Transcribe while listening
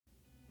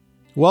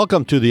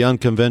Welcome to the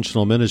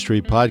Unconventional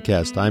Ministry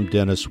Podcast. I'm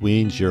Dennis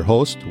Weens, your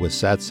host with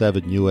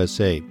Sat7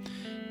 USA.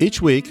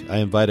 Each week, I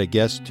invite a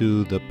guest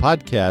to the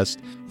podcast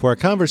for a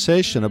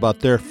conversation about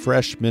their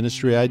fresh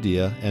ministry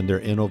idea and their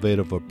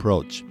innovative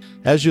approach.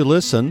 As you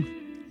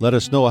listen, let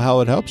us know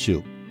how it helps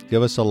you.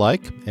 Give us a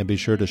like and be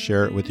sure to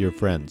share it with your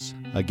friends.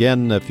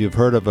 Again, if you've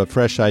heard of a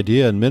fresh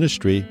idea in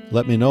ministry,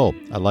 let me know.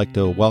 I'd like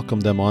to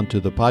welcome them onto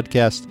the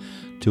podcast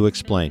to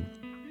explain.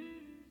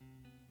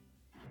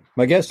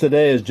 My guest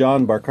today is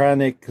John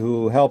Barkranek,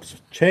 who helps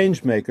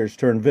change makers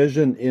turn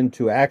vision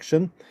into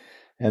action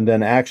and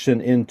then action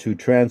into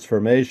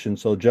transformation.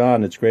 So,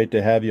 John, it's great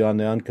to have you on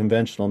the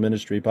Unconventional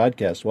Ministry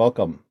Podcast.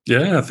 Welcome.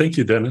 Yeah, thank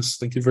you, Dennis.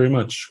 Thank you very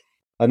much.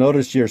 I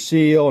noticed you're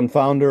CEO and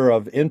founder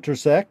of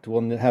Intersect.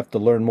 We'll have to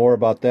learn more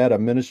about that, a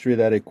ministry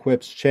that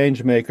equips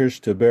change makers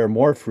to bear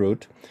more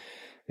fruit.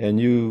 And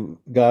you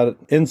got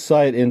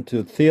insight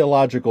into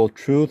theological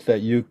truth that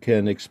you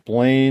can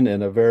explain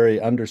in a very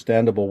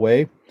understandable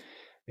way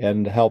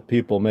and help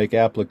people make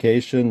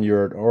application.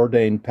 You're an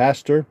ordained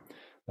pastor,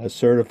 a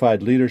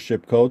certified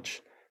leadership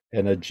coach,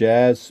 and a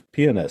jazz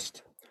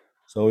pianist.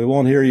 So we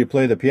won't hear you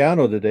play the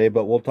piano today,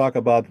 but we'll talk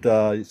about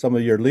some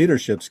of your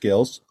leadership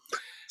skills.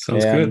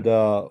 Sounds good.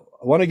 I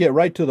want to get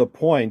right to the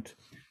point.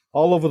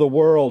 All over the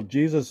world,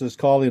 Jesus is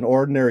calling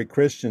ordinary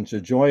Christians to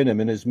join him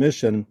in his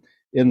mission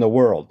in the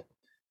world.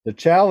 The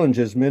challenge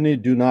is many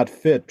do not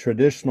fit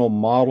traditional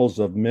models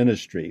of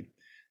ministry.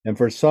 And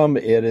for some,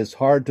 it is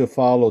hard to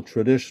follow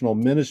traditional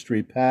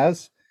ministry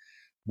paths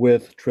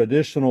with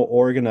traditional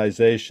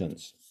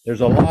organizations.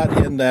 There's a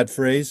lot in that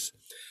phrase,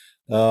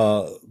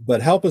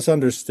 but help us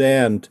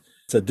understand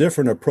it's a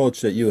different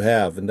approach that you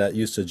have and that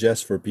you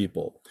suggest for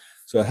people.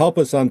 So help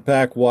us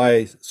unpack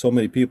why so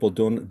many people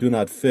do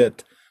not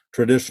fit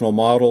traditional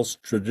models,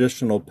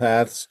 traditional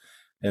paths,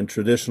 and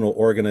traditional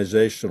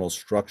organizational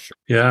structure.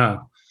 Yeah.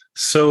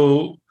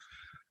 So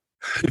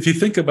if you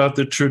think about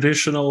the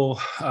traditional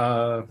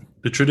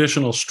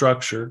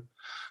structure,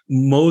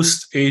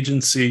 most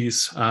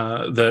agencies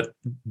that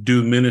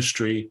do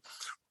ministry,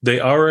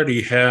 they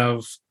already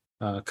have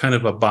kind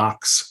of a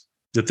box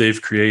that they've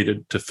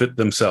created to fit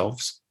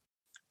themselves.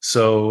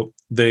 So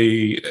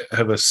they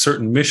have a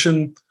certain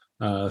mission,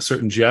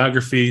 certain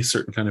geography,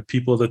 certain kind of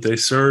people that they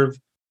serve.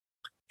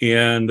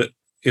 And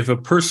if a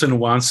person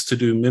wants to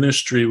do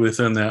ministry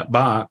within that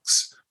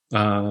box,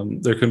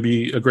 there can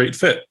be a great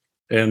fit.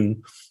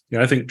 And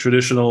I think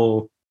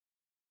traditional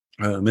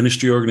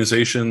ministry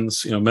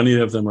organizations, many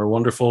of them are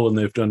wonderful and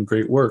they've done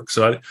great work.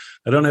 So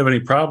I don't have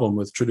any problem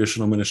with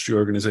traditional ministry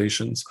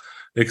organizations,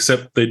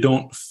 except they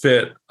don't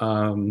fit,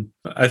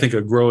 I think,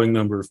 a growing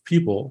number of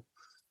people.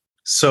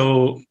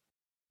 So,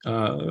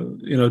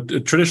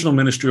 a traditional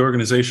ministry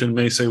organization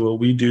may say, well,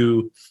 we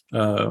do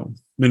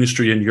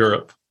ministry in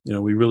Europe.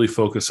 We really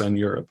focus on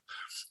Europe.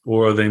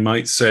 Or they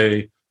might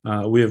say,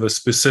 we have a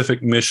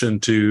specific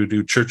mission to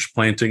do church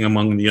planting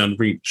among the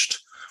unreached.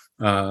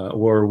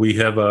 Or we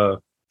have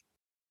a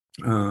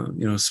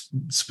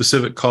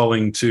specific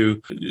calling to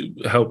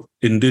help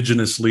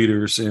indigenous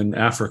leaders in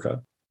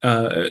Africa.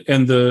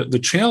 And the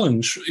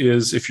challenge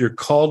is if you're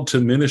called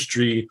to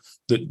ministry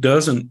that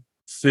doesn't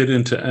fit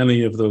into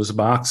any of those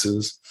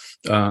boxes,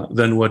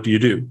 then what do you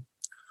do?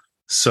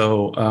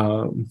 So,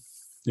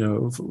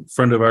 a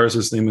friend of ours,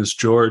 his name is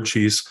George.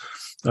 He's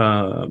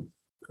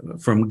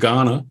from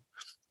Ghana,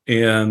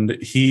 and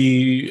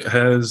he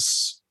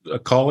has a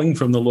calling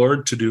from the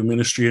Lord to do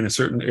ministry in a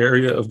certain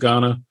area of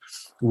Ghana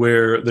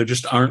where there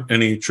just aren't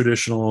any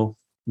traditional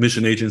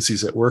mission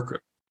agencies at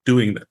work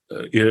doing that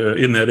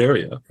in that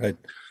area. Right.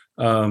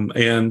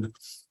 And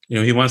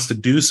he wants to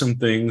do some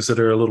things that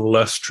are a little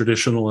less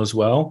traditional as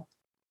well.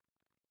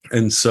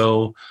 And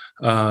so,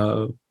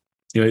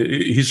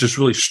 he's just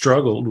really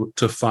struggled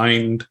to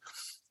find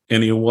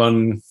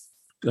anyone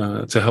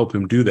to help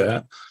him do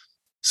that.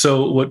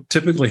 So what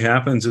typically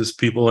happens is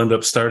people end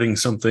up starting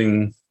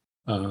something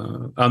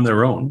on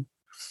their own,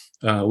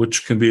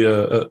 which can be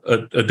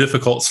a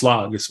difficult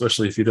slog,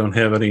 especially if you don't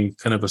have any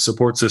kind of a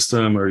support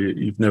system or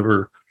you've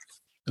never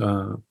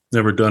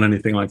done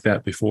anything like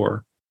that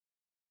before.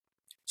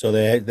 So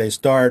they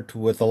start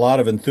with a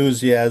lot of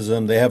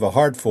enthusiasm. They have a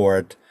heart for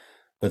it,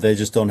 but they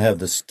just don't have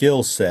the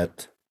skill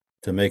set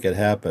to make it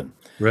happen.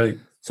 Right.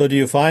 So do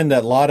you find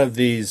that a lot of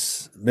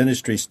these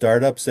ministry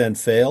startups then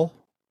fail?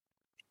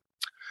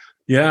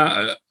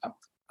 Yeah,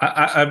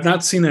 I've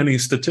not seen any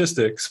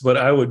statistics, but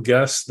I would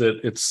guess that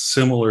it's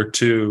similar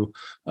to,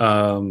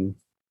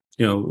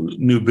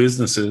 new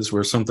businesses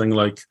where something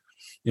like,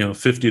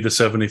 50 to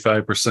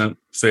 75%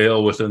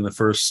 fail within the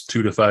first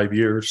 2 to 5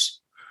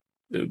 years,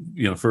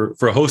 for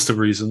a host of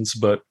reasons,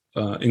 but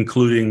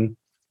including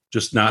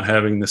just not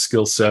having the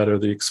skill set or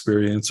the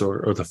experience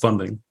or the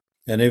funding.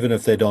 And even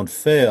if they don't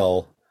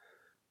fail,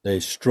 they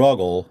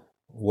struggle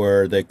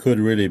where they could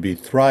really be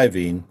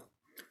thriving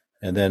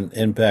and then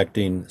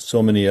impacting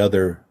so many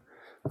other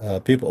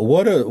people.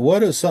 What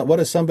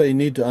does somebody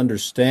need to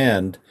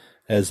understand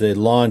as they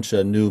launch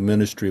a new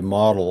ministry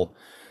model?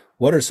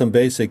 What are some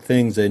basic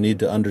things they need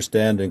to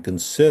understand and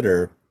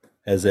consider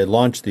as they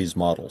launch these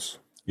models?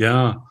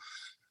 Yeah.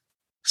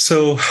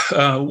 So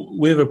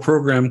we have a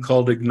program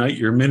called Ignite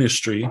Your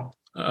Ministry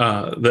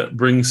that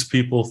brings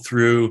people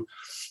through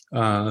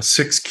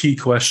 6 key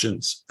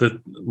questions that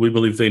we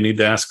believe they need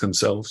to ask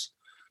themselves.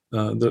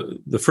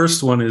 The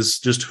first one is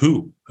just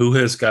who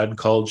has God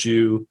called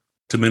you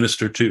to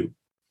minister to,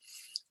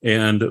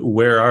 and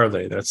where are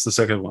they? That's the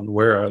second one.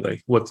 Where are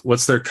they?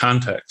 What's their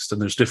context?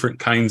 And there's different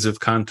kinds of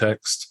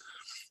context,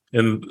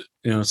 and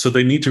so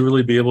they need to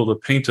really be able to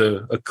paint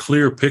a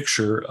clear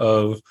picture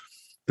of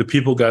the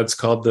people God's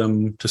called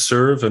them to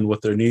serve and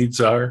what their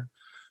needs are.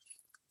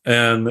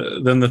 And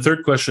then the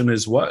third question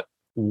is what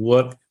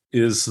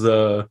is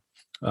the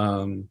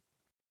what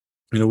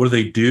do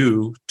they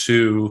do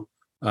to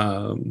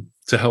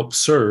help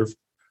serve?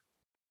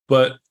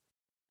 But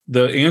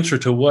the answer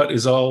to what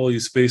is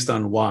always based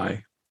on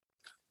why.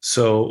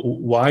 So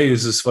why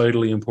is this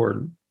vitally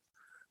important?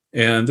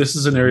 And this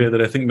is an area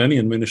that I think many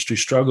in ministry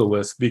struggle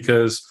with,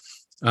 because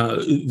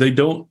they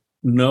don't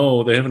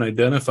know, they haven't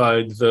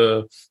identified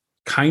the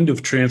kind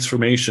of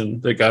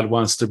transformation that God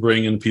wants to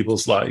bring in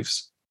people's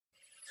lives.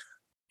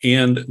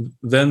 And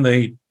then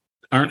they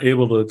aren't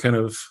able to kind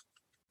of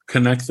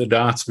connect the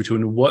dots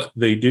between what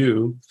they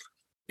do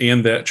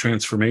and that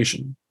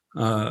transformation.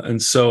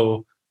 And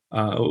so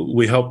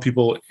we help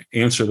people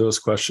answer those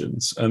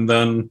questions. And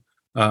then,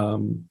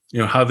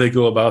 how they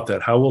go about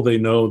that. How will they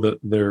know that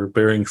they're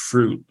bearing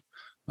fruit?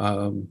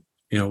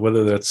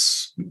 Whether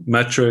that's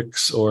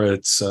metrics or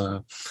it's,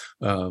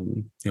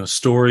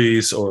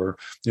 stories, or,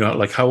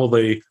 how will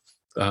they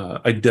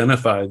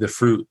identify the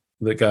fruit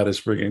that God is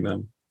bringing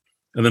them?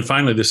 And then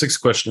finally, the sixth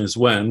question is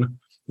when,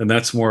 and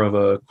that's more of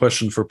a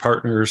question for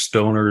partners,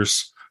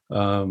 donors,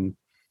 and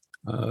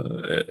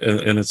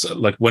it's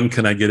like, when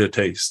can I get a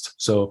taste?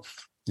 So,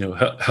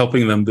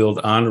 helping them build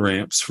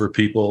on-ramps for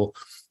people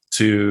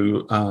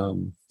to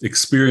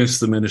experience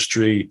the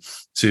ministry,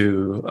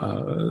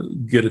 to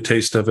get a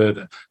taste of it,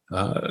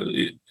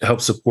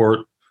 help support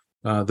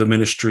the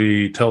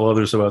ministry, tell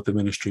others about the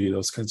ministry,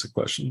 those kinds of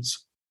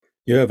questions.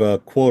 You have a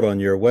quote on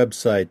your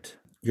website: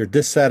 "Your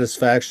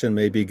dissatisfaction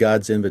may be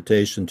God's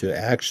invitation to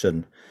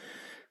action."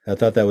 I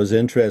thought that was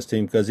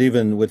interesting, because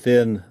even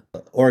within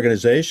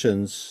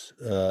organizations,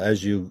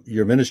 as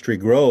your ministry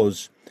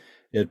grows,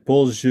 it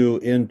pulls you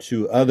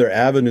into other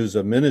avenues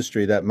of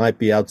ministry that might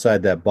be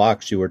outside that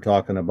box you were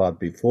talking about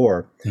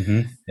before.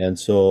 Mm-hmm. And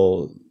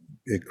so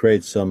it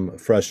creates some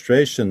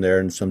frustration there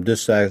and some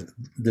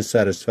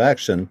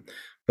dissatisfaction,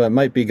 but it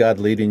might be God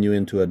leading you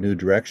into a new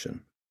direction.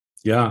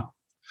 Yeah.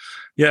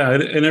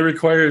 And it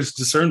requires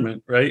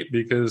discernment, right?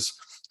 Because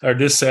our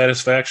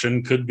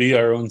dissatisfaction could be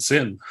our own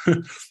sin,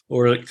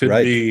 or it could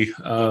be,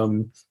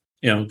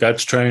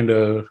 God's trying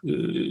to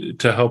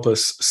help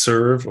us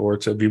serve, or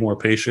to be more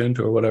patient,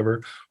 or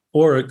whatever.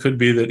 Or it could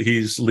be that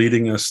He's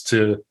leading us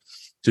to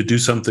do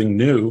something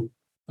new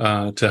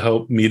to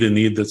help meet a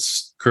need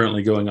that's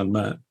currently going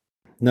unmet.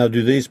 Now,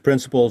 do these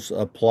principles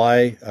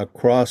apply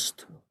across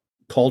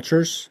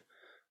cultures,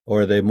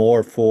 or are they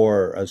more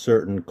for a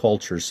certain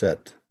culture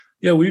set?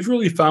 Yeah, we've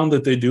really found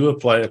that they do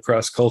apply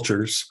across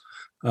cultures.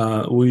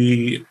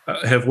 We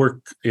have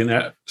worked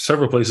in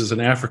several places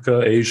in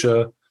Africa,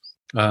 Asia,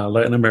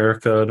 Latin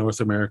America,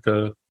 North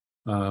America.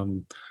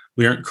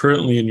 We aren't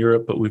currently in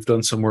Europe, but we've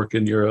done some work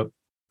in Europe.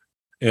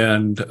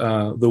 And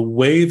the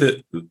way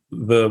that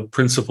the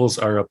principles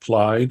are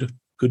applied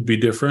could be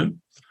different,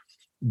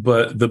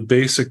 but the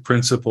basic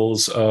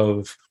principles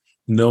of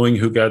knowing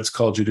who God's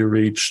called you to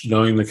reach,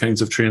 knowing the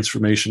kinds of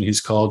transformation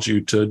He's called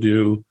you to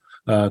do,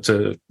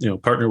 to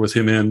partner with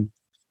Him in,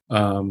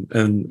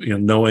 and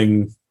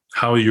knowing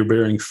how you're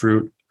bearing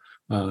fruit,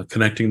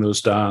 connecting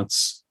those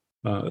dots.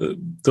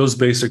 Those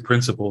basic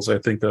principles, I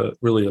think,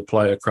 really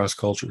apply across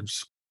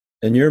cultures.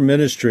 And your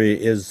ministry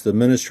is the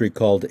ministry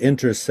called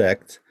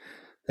Intersect.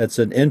 That's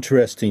an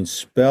interesting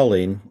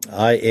spelling,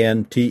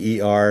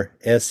 INTERSEKT.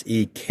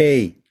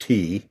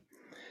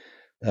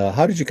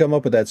 How did you come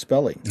up with that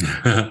spelling?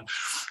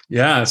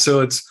 Yeah,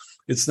 so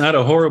it's not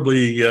a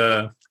horribly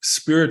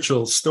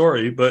spiritual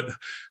story, but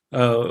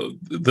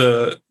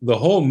the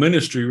whole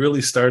ministry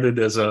really started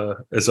as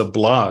a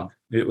blog.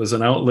 It was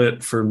an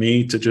outlet for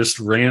me to just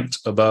rant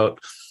about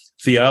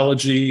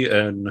theology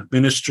and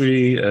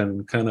ministry,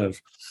 and kind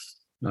of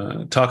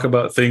talk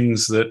about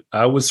things that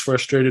I was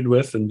frustrated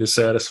with and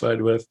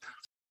dissatisfied with.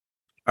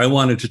 I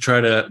wanted to try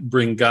to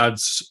bring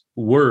God's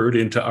word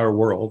into our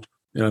world,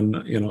 and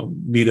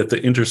meet at the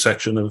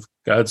intersection of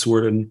God's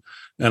word and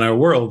our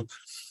world.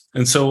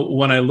 And so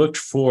when I looked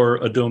for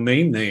a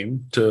domain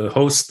name to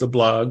host the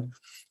blog,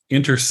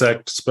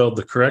 Intersect spelled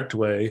the correct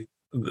way,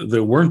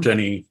 there weren't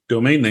any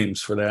domain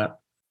names for that.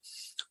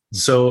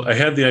 So I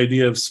had the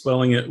idea of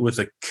spelling it with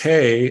a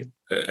K,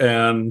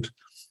 and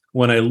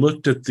when I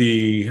looked at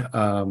the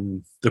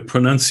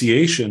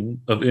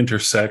pronunciation of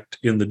intersect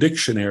in the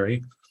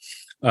dictionary,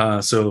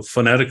 so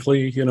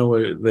phonetically,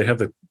 they have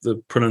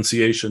the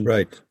pronunciation.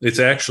 Right. It's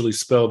actually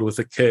spelled with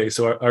a K.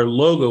 So our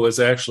logo is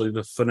actually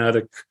the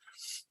phonetic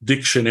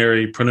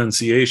dictionary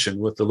pronunciation,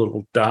 with the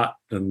little dot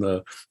and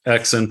the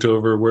accent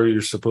over where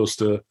you're supposed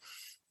to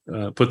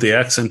put the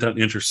accent on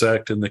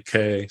intersect and the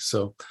K.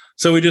 So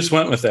we just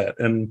went with that,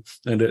 and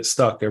it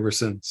stuck ever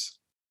since.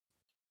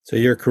 So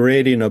you're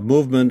creating a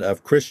movement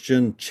of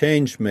Christian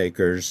change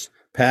makers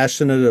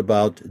passionate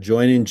about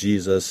joining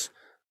Jesus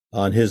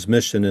on his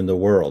mission in the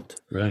world.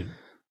 Right.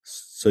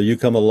 So you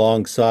come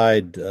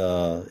alongside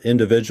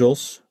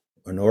individuals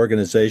and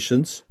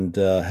organizations and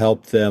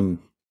help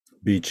them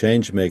be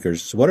change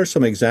makers. What are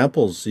some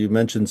examples? You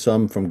mentioned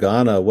some from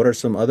Ghana. What are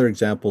some other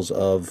examples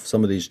of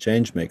some of these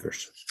change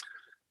makers?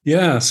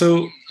 Yeah,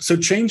 so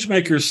change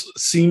makers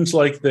seems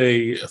like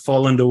they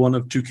fall into one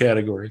of two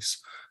categories.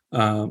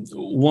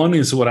 One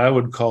is what I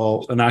would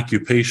call an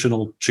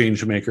occupational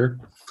change maker.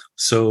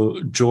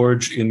 So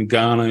George in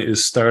Ghana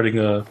is starting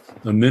a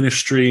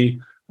ministry.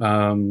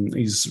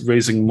 He's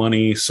raising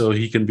money so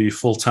he can be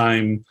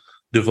full-time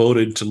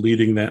devoted to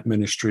leading that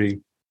ministry.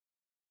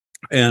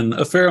 And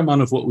a fair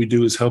amount of what we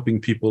do is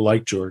helping people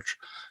like George.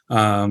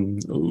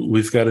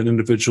 We've got an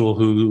individual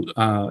who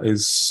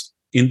is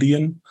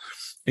Indian,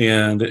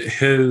 and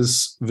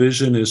his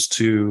vision is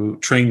to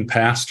train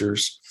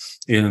pastors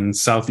in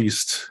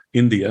Southeast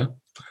India.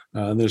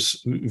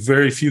 There's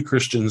very few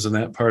Christians in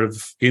that part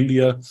of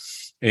India,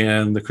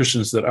 and the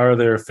Christians that are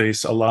there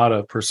face a lot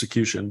of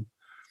persecution.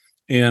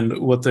 And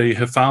what they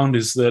have found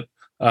is that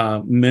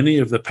many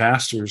of the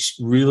pastors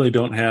really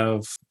don't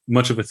have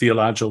much of a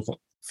theological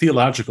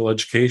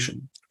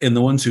education. And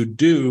the ones who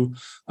do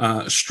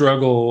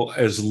struggle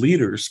as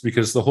leaders,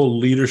 because the whole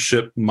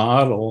leadership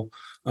model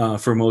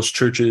for most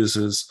churches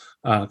is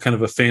kind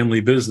of a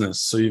family business.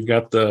 So you've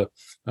got the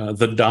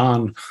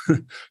Don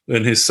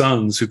and his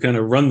sons who kind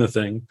of run the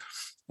thing.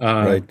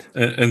 Right.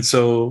 And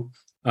so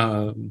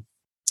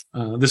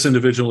this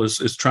individual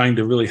is trying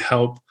to really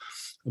help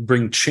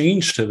bring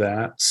change to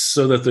that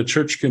so that the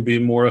church can be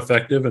more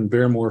effective and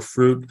bear more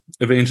fruit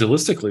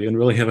evangelistically and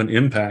really have an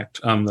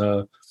impact on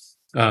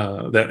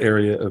that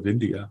area of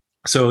India.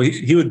 So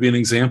he would be an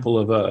example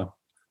of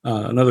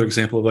another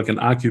example of like an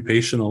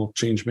occupational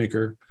change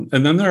maker.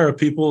 And then there are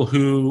people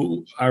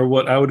who are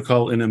what I would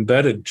call an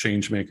embedded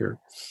change maker.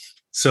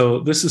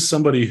 So this is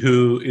somebody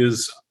who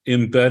is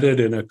embedded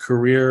in a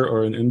career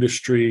or an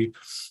industry,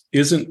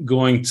 isn't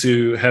going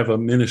to have a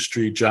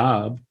ministry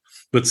job,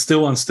 but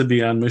still wants to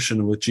be on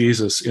mission with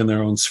Jesus in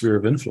their own sphere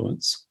of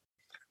influence.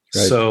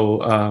 Right.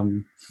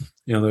 So,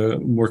 they're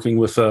working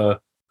with a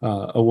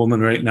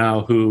woman right now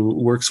who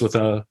works with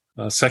a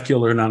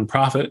secular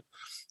nonprofit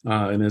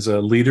and is a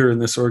leader in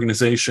this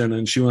organization.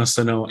 And she wants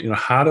to know,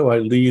 how do I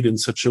lead in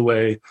such a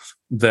way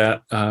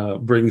that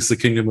brings the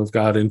kingdom of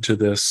God into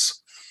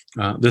this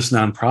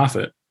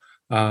nonprofit?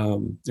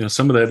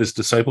 Some of that is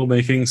disciple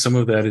making. Some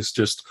of that is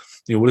just,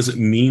 what does it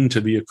mean to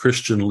be a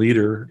Christian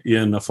leader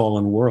in a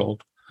fallen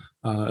world?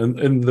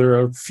 And there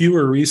are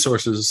fewer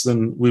resources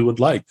than we would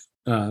like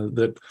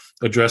that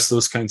address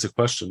those kinds of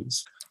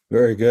questions.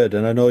 Very good.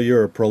 And I know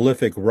you're a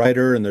prolific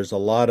writer, and there's a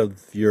lot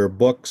of your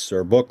books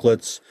or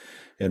booklets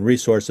and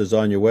resources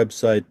on your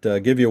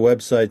website. Give your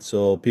website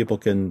so people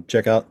can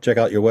check out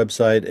your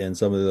website and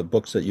some of the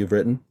books that you've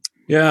written.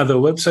 Yeah, the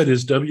website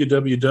is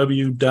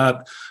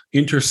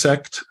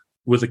www.intersect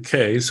with a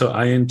K, so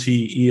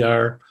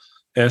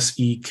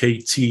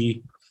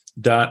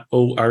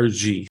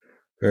INTERSEKT.org.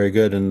 Very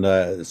good.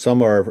 And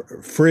some are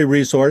free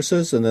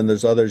resources, and then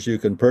there's others you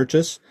can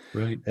purchase.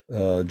 Right.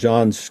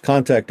 John's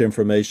contact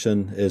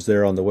information is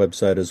there on the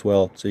website as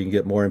well, so you can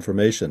get more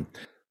information.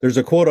 There's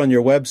a quote on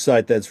your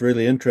website that's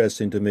really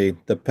interesting to me.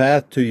 The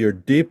path to your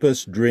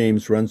deepest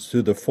dreams runs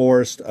through the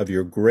forest of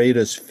your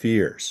greatest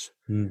fears.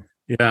 Yeah.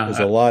 There's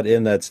a lot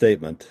in that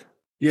statement.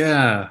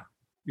 Yeah.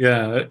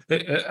 I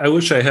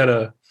wish I had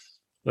a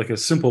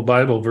simple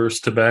Bible verse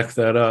to back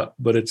that up,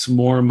 but it's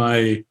more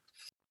my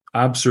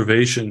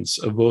observations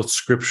of both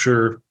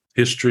scripture,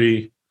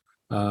 history,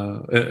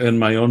 and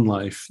my own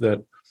life,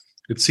 that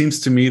it seems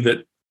to me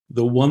that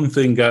the one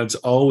thing God's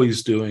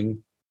always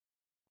doing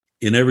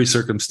in every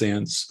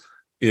circumstance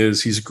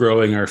is he's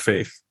growing our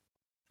faith.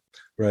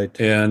 Right.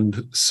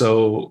 And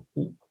so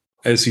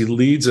as he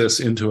leads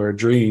us into our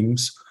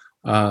dreams,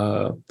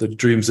 the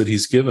dreams that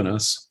he's given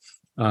us,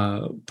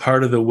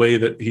 part of the way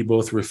that he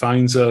both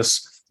refines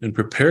us and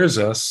prepares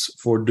us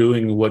for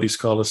doing what he's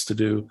called us to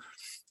do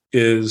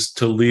is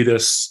to lead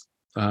us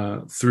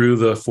through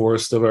the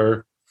forest of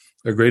our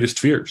greatest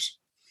fears.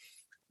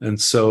 And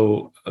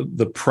so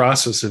the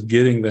process of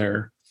getting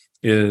there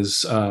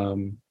is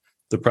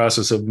the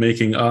process of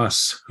making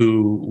us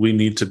who we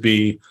need to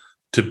be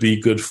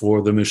good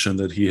for the mission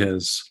that he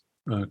has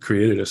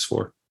created us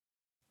for.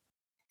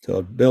 So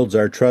it builds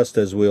our trust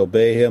as we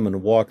obey him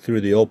and walk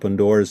through the open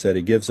doors that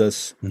he gives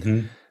us.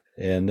 Mm-hmm.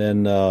 And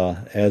then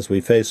as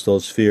we face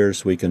those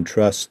fears, we can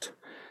trust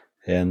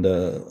and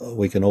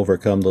we can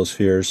overcome those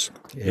fears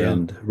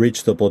and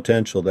reach the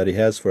potential that he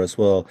has for us.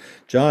 Well,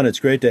 John, it's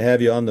great to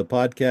have you on the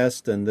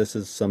podcast, and this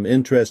is some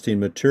interesting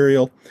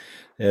material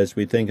as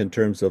we think in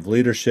terms of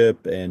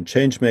leadership and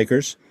change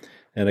makers.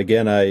 And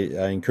again,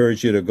 I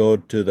encourage you to go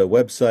to the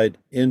website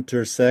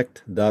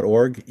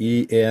intersect.org,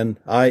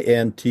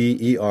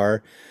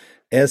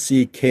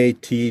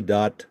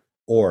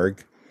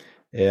 ENINTERSEKT.org,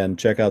 and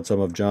check out some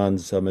of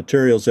John's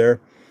materials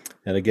there.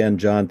 And again,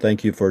 John,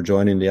 thank you for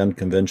joining the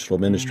Unconventional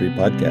Ministry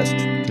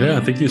podcast. Yeah,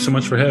 thank you so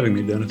much for having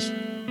me, Dennis.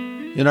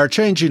 In our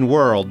changing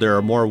world, there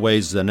are more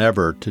ways than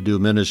ever to do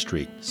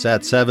ministry.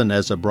 Sat7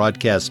 as a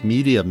broadcast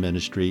media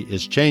ministry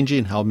is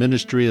changing how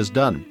ministry is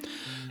done.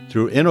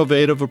 Through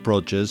innovative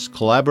approaches,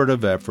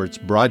 collaborative efforts,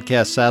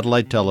 broadcast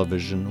satellite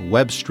television,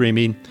 web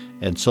streaming,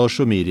 and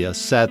social media,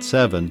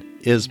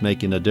 Sat7 is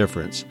making a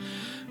difference.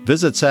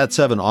 Visit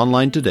Sat7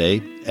 online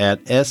today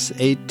at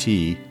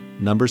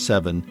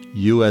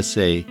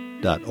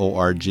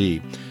sat7usa.org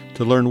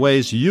to learn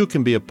ways you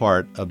can be a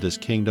part of this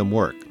kingdom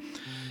work.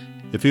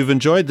 If you've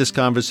enjoyed this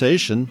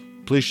conversation,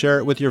 please share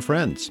it with your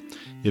friends.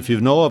 If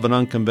you know of an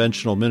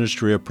unconventional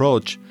ministry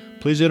approach,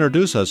 please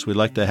introduce us. We'd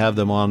like to have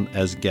them on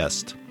as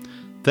guests.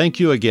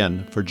 Thank you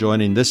again for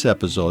joining this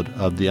episode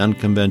of the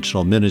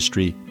Unconventional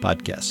Ministry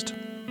Podcast.